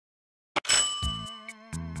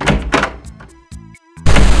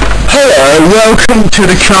Hello, welcome to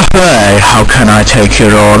the cafe. How can I take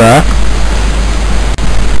your order?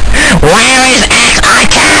 Where is X? I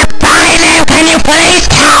can't find him. Can you please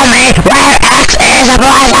tell me where X is?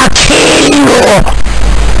 Otherwise I'll kill you.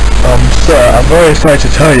 Sir, I'm very sorry to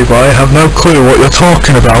tell you, but I have no clue what you're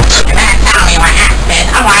talking about. You better tell me where X is,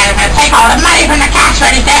 otherwise I'm gonna take all the money from the cash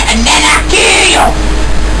register and then I'll kill you.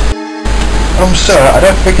 Sir, I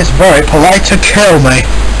don't think it's very polite to kill me.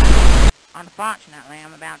 Unfortunately,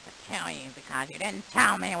 I'm about to kill you because you didn't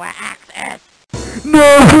tell me where X is.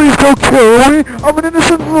 No, please don't kill me! I'm an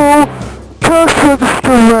innocent little cash register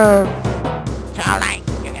man! Too late,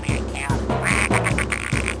 you're gonna get killed.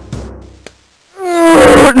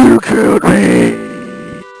 You killed me!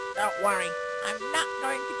 Don't worry, I'm not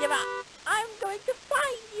going to give up. I'm going to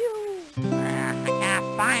find you. I can't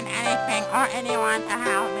find anything or anyone to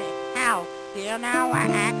help me. Help, do you know where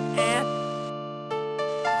X is?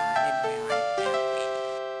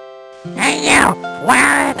 Hey you,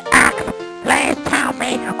 where is X? Please tell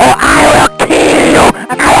me, or I will kill you,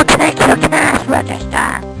 and I will take your cash register.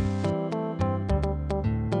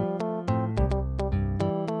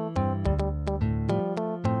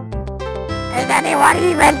 Is anyone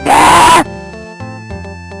even there?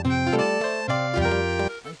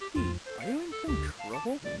 I see. Are you in some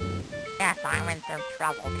trouble? Yes, I'm in some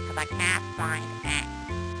trouble because I can't find X.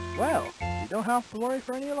 Well, you don't have to worry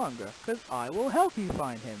for any longer, because I will help you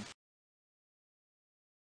find him.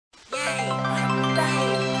 Yay, I'm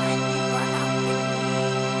saved! Thank you for helping me.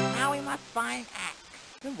 Now we must find X.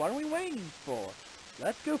 Then what are we waiting for?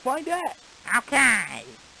 Let's go find X! Okay.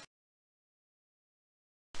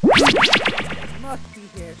 He must be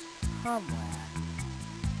here somewhere.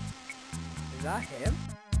 Is that him?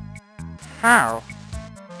 How?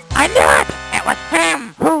 I knew it! It was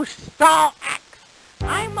him who stole X.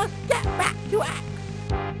 I must get back to X.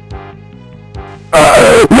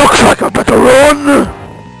 Looks like I better run!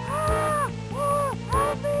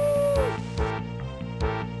 Help me!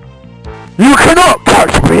 You cannot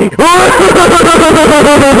catch me!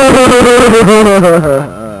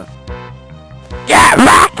 Get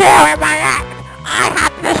back here with my X! I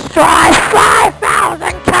have destroyed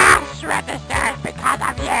 5,000 cash registers because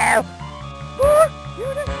of you! What? You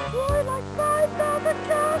destroyed like 5,000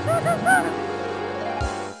 cash registers?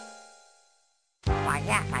 Why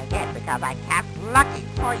yes, I did because I kept looking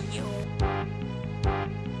for you.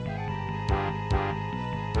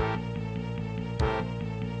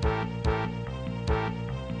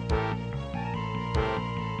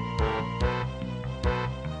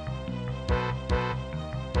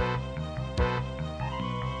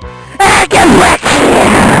 Hey, get back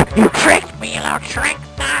here! You tricked me, you little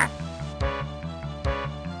trickster!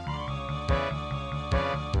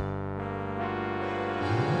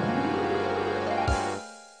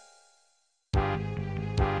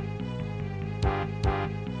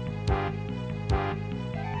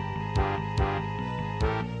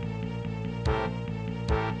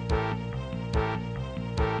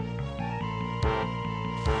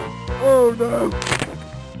 Oh no!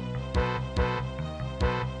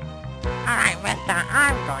 Alright, mister,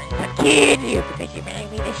 I'm going to kill you because you made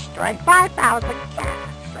me destroy 5,000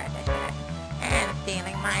 cash registers and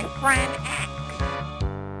stealing my friend X.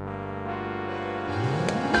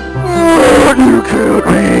 You killed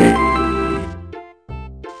me!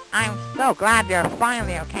 I'm so glad you're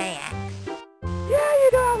finally okay, X. Yeah, you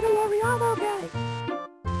don't have to worry, I'm okay.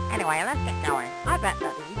 Anyway, let's get going. I bet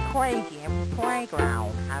that the Equation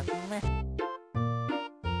playground has missed.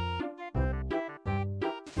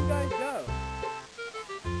 You guys go.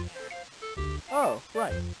 Oh,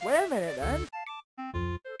 right. Wait a minute then.